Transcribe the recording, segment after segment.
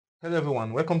Hello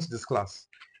everyone, welcome to this class.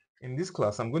 In this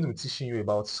class, I'm going to be teaching you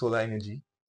about solar energy,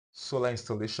 solar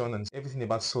installation, and everything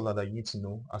about solar that you need to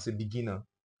know as a beginner.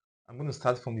 I'm going to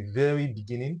start from the very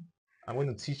beginning. I'm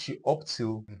going to teach you up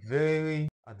till very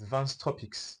advanced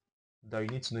topics that you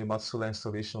need to know about solar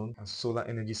installation and solar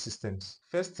energy systems.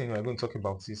 First thing we're going to talk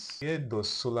about is where does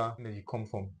solar energy come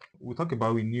from? We'll talk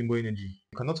about renewable energy.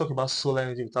 You cannot talk about solar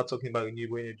energy without talking about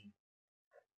renewable energy.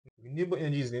 Renewable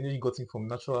energy is the energy gotten from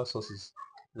natural sources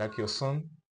like your sun.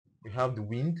 We have the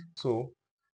wind. So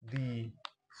the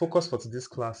focus for today's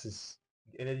class is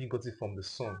the energy gotten from the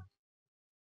sun.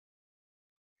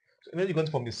 So energy gotten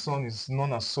from the sun is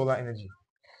known as solar energy.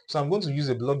 So I'm going to use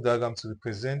a block diagram to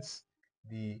represent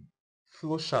the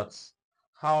flow charts,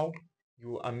 how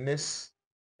you harness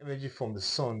energy from the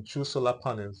sun through solar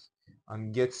panels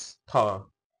and get power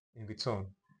in return.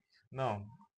 Now,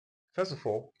 first of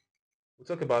all, we'll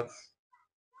talk about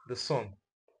the sun.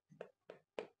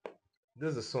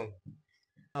 This is the sun.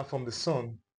 Now from the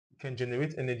sun, you can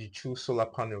generate energy through solar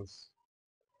panels.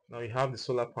 Now you have the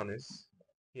solar panels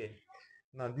here.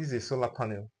 Now this is a solar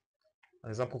panel. An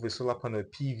example of a solar panel,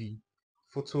 PV,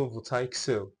 photovoltaic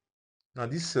cell. Now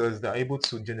these cells, they are able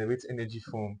to generate energy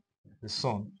from the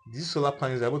sun. These solar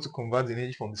panels are able to convert the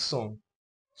energy from the sun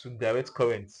to direct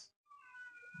current.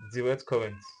 Direct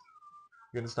current.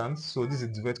 You understand? So this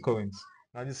is direct current.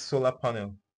 Now this solar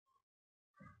panel.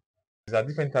 There are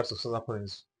different types of solar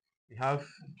panels. We have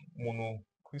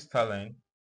monocrystalline.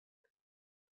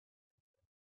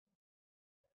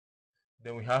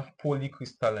 Then we have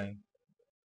polycrystalline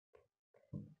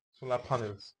solar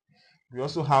panels. We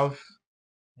also have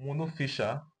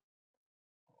monofacial.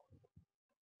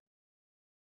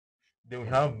 Then we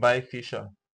have bifacial.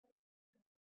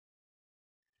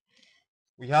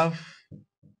 We have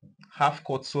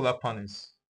half-cut solar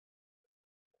panels.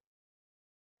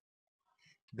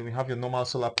 Then we have your normal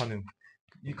solar panel.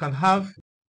 You can have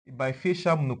a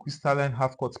bifacial monocrystalline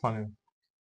half-cut panel.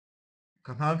 You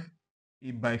can have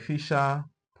a bifacial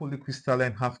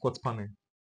polycrystalline half-cut panel.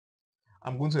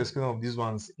 I'm going to explain all of these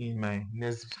ones in my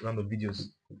next round of videos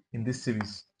in this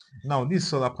series. Now, this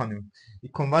solar panel,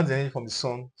 it converts the energy from the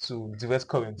sun to direct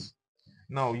current.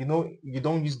 Now, you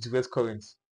don't use direct current.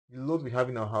 The load we have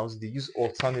in our house, they use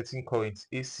alternating current,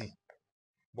 AC.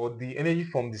 But the energy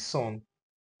from the sun,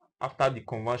 after the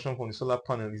conversion from the solar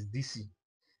panel, is DC.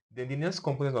 Then the next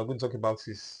component we're going to talk about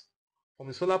is, from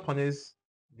the solar panels,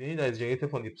 the energy that is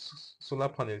generated from the solar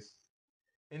panels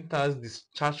enters this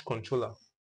charge controller.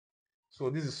 So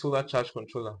this is solar charge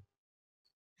controller.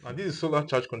 Now this is solar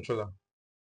charge controller.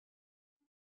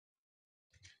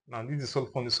 Now this is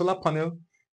from the solar panel,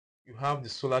 you have the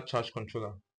solar charge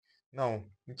controller. Now,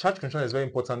 the charge controller is very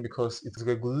important because it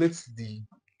regulates the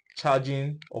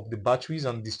charging of the batteries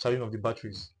and discharging of the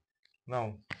batteries.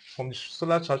 Now, from the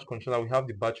solar charge controller, we have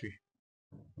the battery.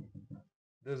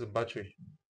 There's a battery.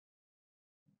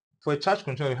 For a charge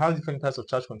controller, we have different types of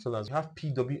charge controllers. We have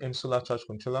PWM solar charge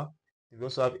controller. We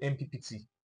also have MPPT.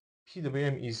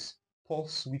 PWM is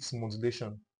pulse width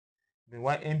modulation. Then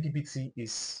while MPPT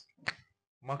is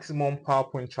maximum power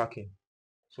point tracking.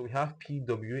 So we have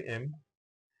PWM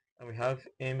and we have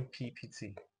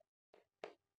MPPT.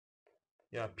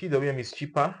 Yeah, PWM is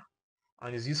cheaper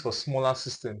and is used for smaller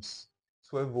systems,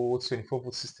 12 volts, 24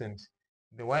 volt systems.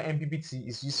 Then while MPPT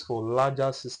is used for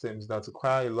larger systems that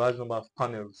require a large number of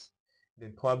panels,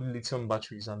 then probably lithium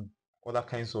batteries and other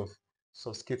kinds of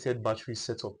sophisticated battery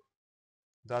setup.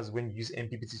 That's when you use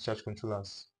MPPT charge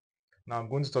controllers. Now I'm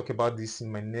going to talk about this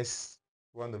in my next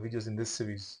round of videos in this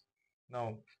series.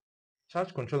 Now,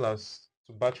 charge controllers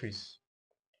to batteries.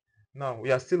 Now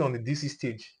we are still on the DC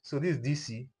stage. So this is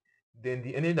DC. Then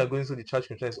the energy that goes into the charge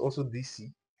controller is also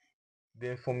DC.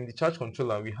 Then from the charge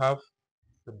controller, we have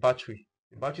the battery.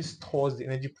 The battery stores the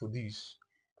energy produced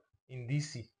in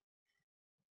DC.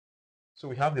 So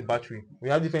we have the battery. We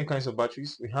have different kinds of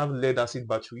batteries. We have lead acid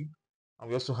battery and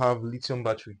we also have lithium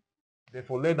battery. Then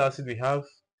for lead acid, we have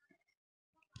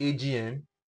AGM.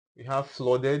 We have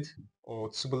flooded or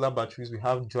tubular batteries. We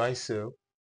have dry cell.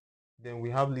 Then we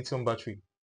have lithium battery.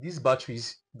 These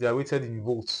batteries, they are rated in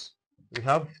volts. We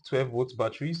have 12 volt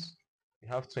batteries. We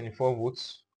have 24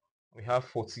 volts. We have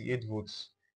 48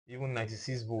 volts, even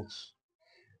 96 volts.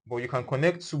 But you can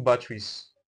connect two batteries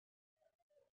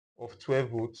of 12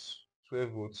 volts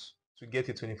to get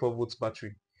a 24 volts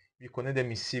battery. You connect them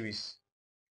in series,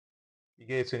 you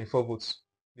get a 24 volts,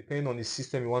 depending on the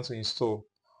system you want to install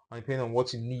and depending on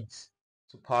what you need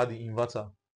to power the inverter.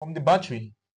 From the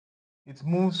battery, it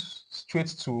moves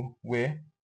straight to where?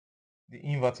 The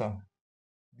inverter.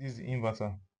 This is the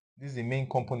inverter. This is the main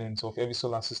component of every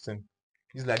solar system.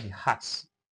 This is like the heart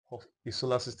of a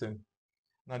solar system.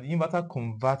 Now the inverter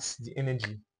converts the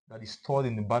energy that is stored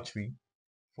in the battery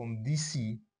from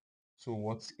DC to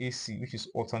what? AC, which is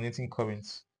alternating current.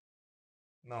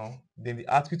 Now, then the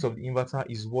output of the inverter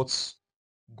is what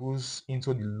goes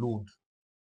into the load.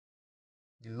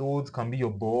 The load can be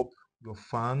your bulb, your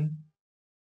fan,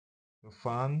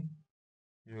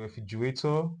 your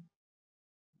refrigerator,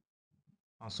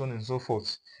 and so on and so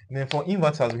forth. And then for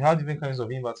inverters, we have different kinds of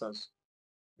inverters.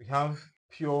 We have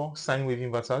pure sine wave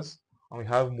inverters, and we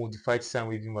have modified sine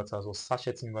wave inverters, or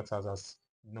sachet inverters as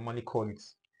we normally call it.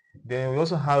 Then we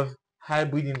also have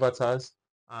hybrid inverters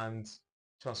and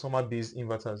transformer based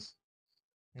inverters.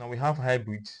 Now we have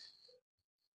hybrid.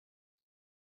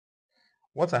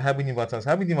 What are hybrid inverters?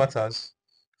 Hybrid inverters,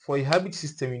 for a hybrid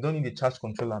system, you don't need a charge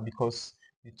controller because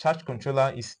the charge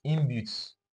controller is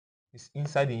inbuilt, it's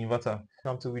inside the inverter.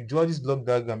 Now to withdraw this block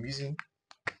diagram using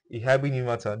a hybrid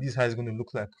inverter, this is how it's going to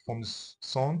look like from the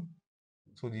sun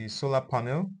to the solar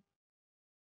panel,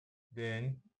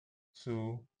 then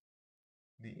to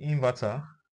the inverter,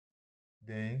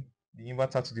 then the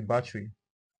inverter to the battery,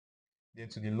 then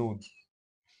to the load.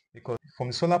 Because from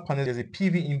the solar panel, there's a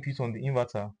PV input on the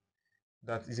inverter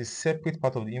that is a separate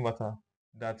part of the inverter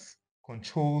that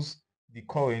controls the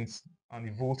current and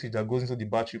the voltage that goes into the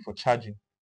battery for charging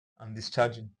and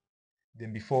discharging.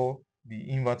 Then before the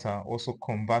inverter also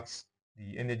converts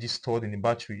the energy stored in the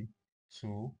battery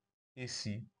to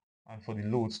AC and for the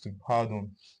loads to be powered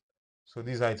on. So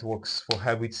this is how it works for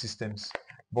hybrid systems.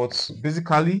 But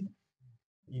basically,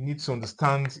 you need to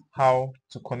understand how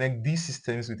to connect these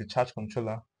systems with a charge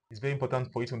controller. It's very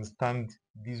important for you to understand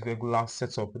this regular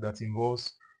setup that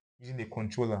involves using a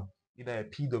controller, either a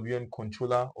PWM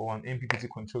controller or an MPPT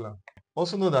controller.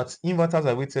 Also know that inverters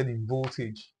are rated in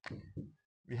voltage.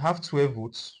 We have 12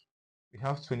 volts, we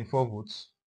have 24 volts,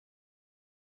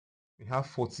 we have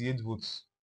 48 volts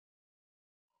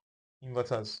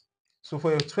inverters. So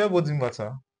for a 12 volt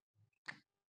inverter,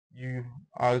 you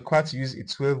are required to use a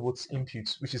 12 volts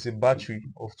input, which is a battery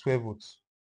of 12 volts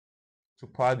to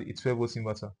power the 12 volts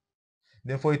inverter.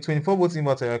 Then for a 24 volt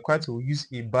inverter, you're required to use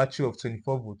a battery of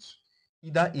 24 volts,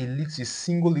 either a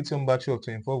single lithium battery of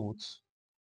 24 volts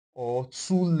or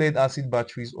two lead acid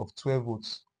batteries of 12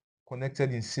 volts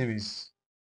connected in series.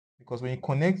 Because when you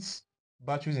connect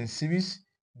batteries in series,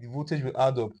 the voltage will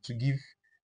add up to give.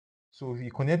 So if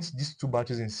you connect these two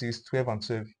batteries in series, 12 and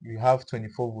 12, you have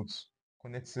 24 volts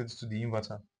connected to the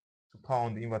inverter to power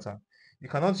on the inverter. You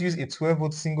cannot use a 12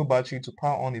 volt single battery to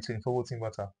power on a 24 volt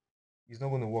inverter. It's not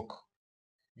going to work.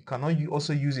 You cannot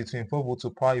also use a 24 volt to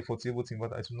power a 48 volt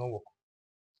inverter. It will not work.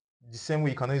 The same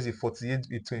way you cannot use a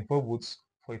 24 volts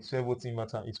for a 12 volt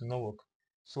inverter. It will not work.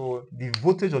 So the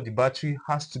voltage of the battery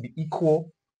has to be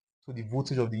equal to the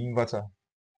voltage of the inverter.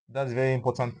 That's a very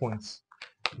important point.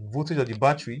 The voltage of the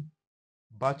battery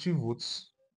volts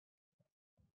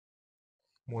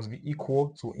must be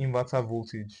equal to inverter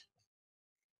voltage,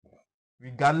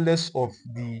 regardless of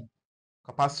the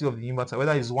capacity of the inverter,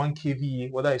 whether it's 1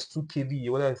 kVA, whether it's 2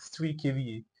 kVA, whether it's 3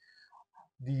 kVA.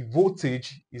 The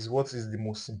voltage is what is the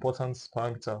most important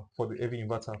parameter for the heavy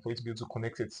inverter for you to be able to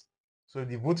connect it. So if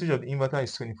the voltage of the inverter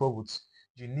is 24 volts,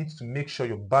 you need to make sure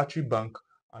your battery bank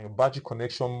and your battery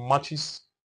connection matches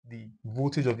the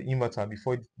voltage of the inverter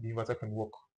before the inverter can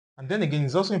work. And then again,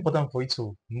 it's also important for you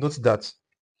to note that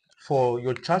for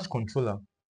your charge controller,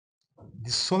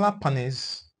 the solar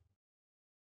panels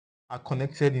are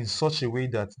connected in such a way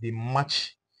that they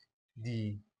match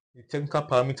the technical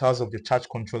parameters of the charge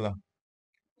controller.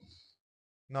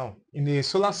 Now, in a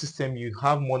solar system, you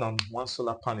have more than one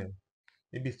solar panel,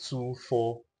 maybe 2,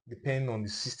 4, depending on the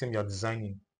system you're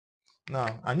designing.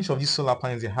 Now, and each of these solar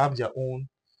panels, they have their own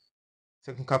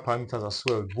technical parameters as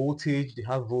well. Voltage, they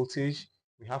have voltage.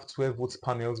 We have 12 volts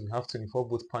panels, we have 24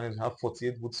 volts panels, we have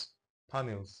 48 volts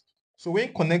panels. So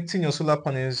when connecting your solar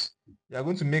panels, you are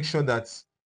going to make sure that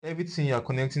everything you are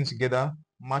connecting together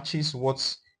matches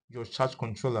what your charge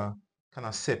controller can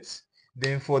accept.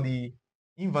 Then for the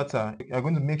inverter, you are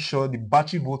going to make sure the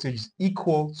battery voltage is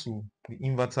equal to the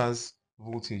inverter's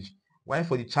voltage. While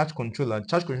for the charge controller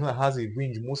has a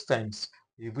range most times,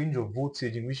 a range of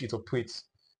voltage in which it operates.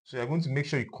 So you're going to make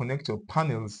sure you connect your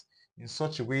panels in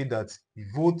such a way that the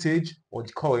voltage or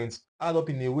the current add up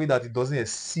in a way that it doesn't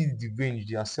exceed the range,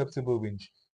 the acceptable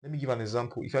range. Let me give an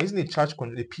example. If you're using a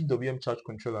PWM charge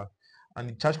controller, and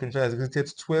the charge controller is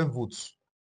rated 12 volts,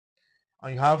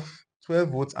 and you have 12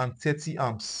 volts and 30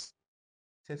 amps,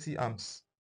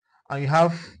 and you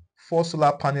have 4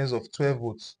 solar panels of 12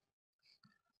 volts,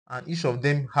 and each of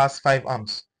them has 5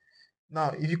 amps.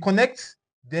 Now, if you connect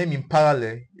them in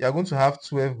parallel, you are going to have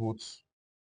 12 volts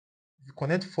If you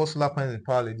connect four solar panels in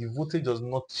parallel, the voltage does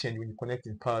not change when you connect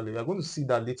in parallel. We are going to see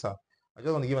that later. I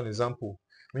just want to give an example.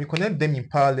 When you connect them in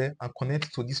parallel and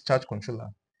connect to this charge controller,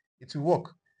 it will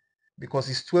work because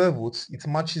it's 12 volts. It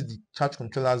matches the charge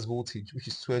controller's voltage, which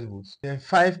is 12 volts. Then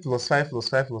 5 plus 5 plus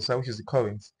 5 plus 5, which is the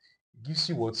current, gives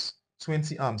you what?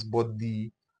 20 amps. But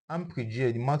the amperage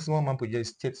here, the maximum amperage here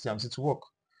is 30 amps. It will work.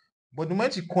 But the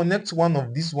moment you connect one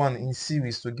of this one in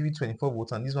series to give you 24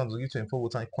 volts and this one to give you 24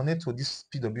 volts and connect to this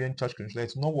PWM charge controller,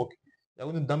 it will not work. You're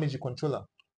going to damage the controller.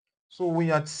 So when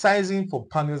you're sizing for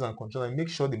panels and controller, make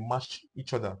sure they match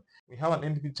each other. We have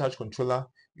an MPP charge controller.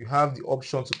 You have the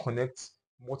option to connect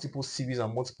multiple series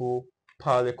and multiple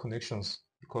parallel connections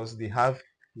because they have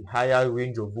a higher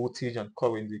range of voltage and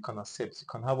current they can accept. You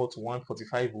can have up to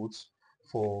 145 volts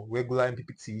for regular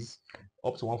MPPTs,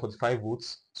 up to 145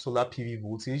 volts solar PV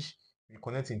voltage. You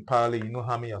connect in parallel, you know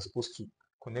how many are supposed to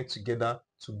connect together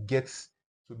to get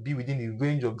to be within the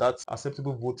range of that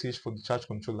acceptable voltage for the charge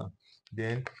controller.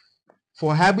 Then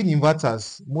for hybrid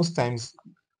inverters, most times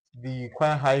they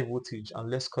require high voltage and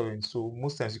less current. So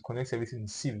most times you connect everything in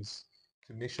series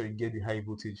to make sure you get the high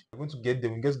voltage. We're going to get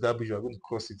there. When we get to that bridge, we're going to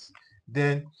cross it.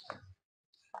 Then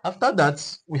after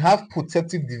that, we have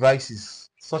protective devices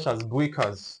such as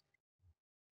breakers.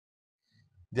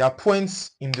 There are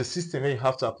points in the system where you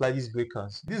have to apply these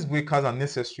breakers. These breakers are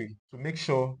necessary to make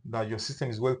sure that your system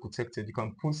is well protected. You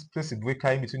can place a breaker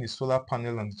in between the solar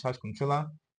panel and the charge controller,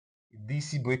 a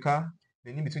DC breaker,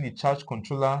 then in between the charge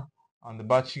controller and the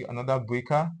battery, another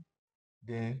breaker,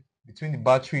 then between the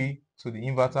battery to the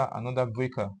inverter, another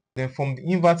breaker. Then from the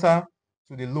inverter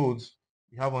to the load,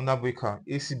 you have another breaker,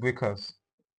 AC breakers.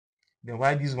 Then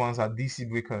why these ones are DC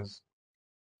breakers?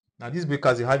 Now these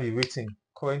breakers, they have a rating,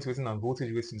 current rating and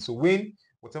voltage rating. So when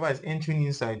whatever is entering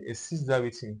inside exceeds that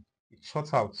rating, it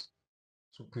shuts out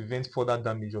to prevent further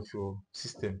damage of your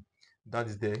system. That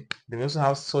is there. Then we also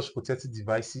have such protective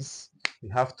devices. We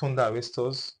have thunder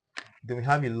arrestors. Then we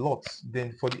have a lot.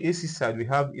 Then for the AC side, we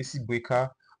have AC breaker.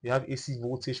 We have AC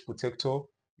voltage protector.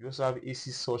 We also have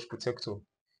AC surge protector.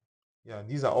 Yeah,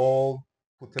 these are all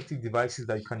protective devices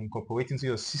that you can incorporate into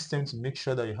your system to make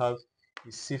sure that you have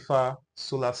a safer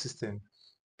solar system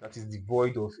that is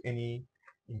devoid of any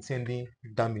intending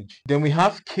damage. Then we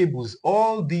have cables.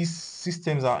 All these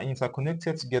systems are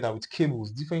interconnected together with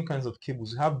cables, different kinds of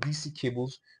cables. We have DC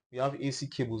cables, we have AC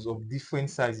cables of different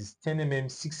sizes, 10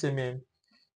 mm, 6 mm,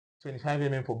 25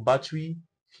 mm for battery,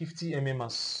 50 mm,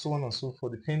 and so on and so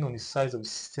forth, depending on the size of the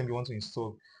system you want to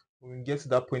install. When we get to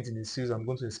that point in the series, I'm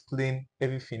going to explain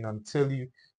everything and tell you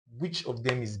which of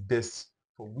them is best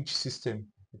for which system,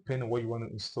 depending on what you want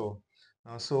to install.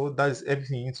 So that is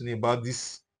everything you need to know about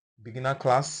this beginner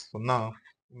class for now.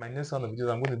 In my next round of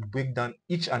videos, I'm going to break down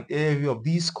each and every of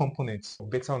these components for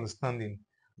better understanding.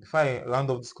 Before I round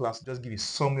off this class, just give a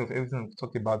summary of everything I've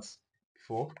talked about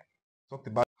before. Talked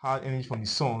about how energy from the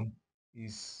sun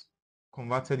is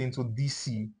converted into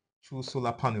DC through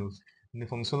solar panels, and then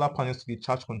from the solar panels to the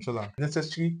charge controller.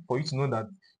 Necessary for you to know that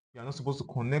you are not supposed to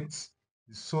connect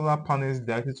the solar panels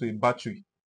directly to a battery.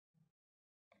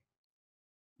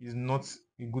 Is not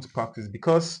a good practice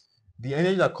because the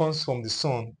energy that comes from the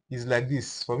sun is like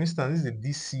this. For instance, this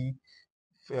is a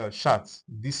DC chart,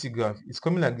 DC graph. It's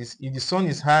coming like this. If the sun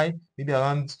is high, maybe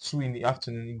around 2 in the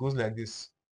afternoon, it goes like this.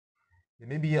 Then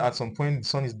maybe at some point the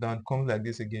sun is down, it comes like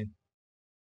this again.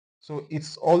 So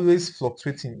it's always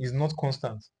fluctuating, it's not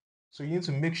constant. So you need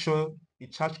to make sure a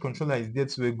charge controller is there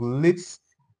to regulate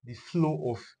the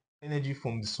flow of energy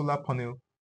from the solar panel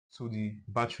to the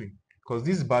battery. Because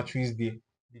these batteries, they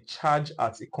charge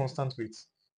at a constant rate.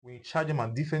 When you charge them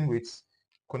at different rates,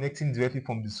 connecting directly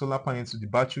from the solar panel to the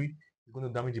battery, it's going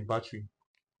to damage the battery.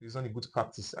 It's not a good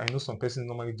practice. I know some persons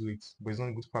normally do it, but it's not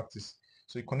a good practice.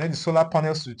 So you connect the solar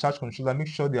panels to the charge controller, make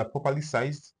sure they are properly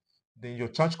sized. Then your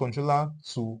charge controller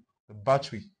to the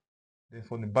battery. Then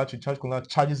from the battery, charge controller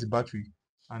charges the battery.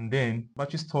 And then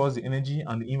battery stores the energy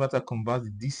and the inverter converts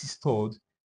the DC stored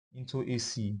into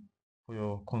AC for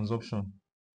your consumption.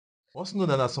 Also know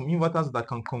that there are some inverters that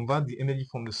can convert the energy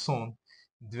from the sun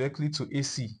directly to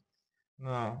AC.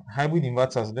 Now, hybrid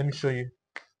inverters, let me show you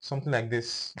something like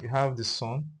this. You have the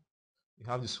sun, you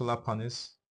have the solar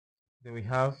panels, then we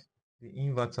have the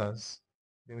inverters,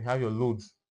 then we have your load.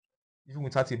 Even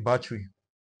without a battery,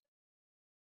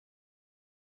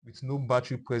 with no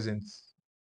battery present,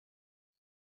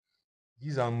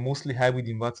 these are mostly hybrid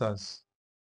inverters,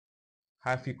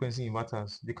 high frequency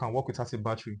inverters. They can work without a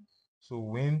battery. So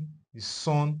when the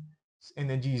sun's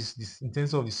energy is, the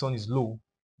intensity of the sun is low,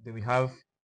 then we have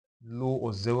low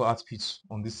or zero output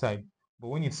on this side. But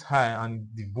when it's high and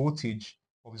the voltage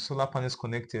of the solar panels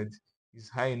connected is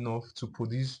high enough to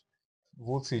produce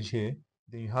voltage here,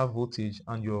 then you have voltage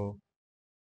and your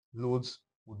loads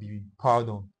will be powered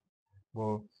on.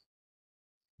 But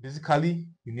basically,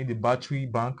 you need a battery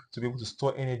bank to be able to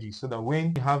store energy so that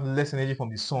when you have less energy from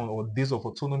the sun or days of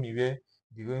autonomy where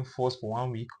the rain falls for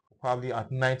 1 week, probably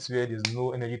at night where there's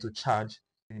no energy to charge,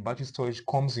 the battery storage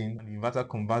comes in and the inverter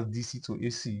converts DC to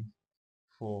AC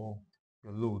for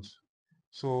your loads.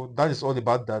 So that is all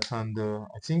about that. And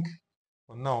I think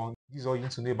for now, this is all you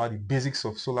need to know about the basics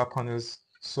of solar panels,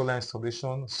 solar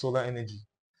installation, solar energy.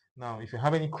 Now, if you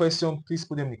have any questions, please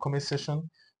put them in the comment section.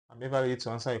 I'm ever ready to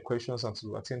answer your questions and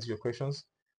to attend to your questions.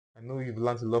 I know you've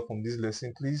learned a lot from this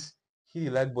lesson. Please hit the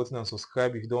like button and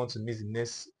subscribe if you don't want to miss the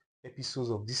next episodes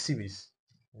of this series.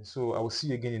 And so I will see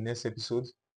you again in the next episode.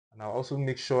 And I'll also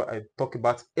make sure I talk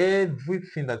about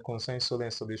everything that concerns solar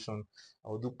installation. I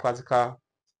will do practical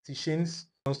teachings.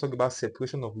 We'll talk about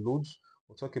separation of loads.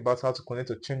 We'll talk about how to connect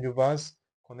to changeovers,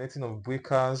 connecting of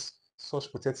breakers, source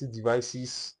protected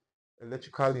devices,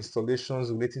 electrical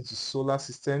installations relating to solar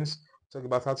systems. Talk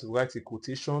about how to write a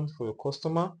quotation for your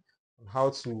customer and how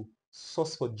to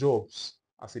source for jobs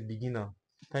as a beginner.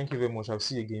 Thank you very much. I'll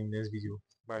see you again in the next video.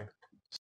 Bye.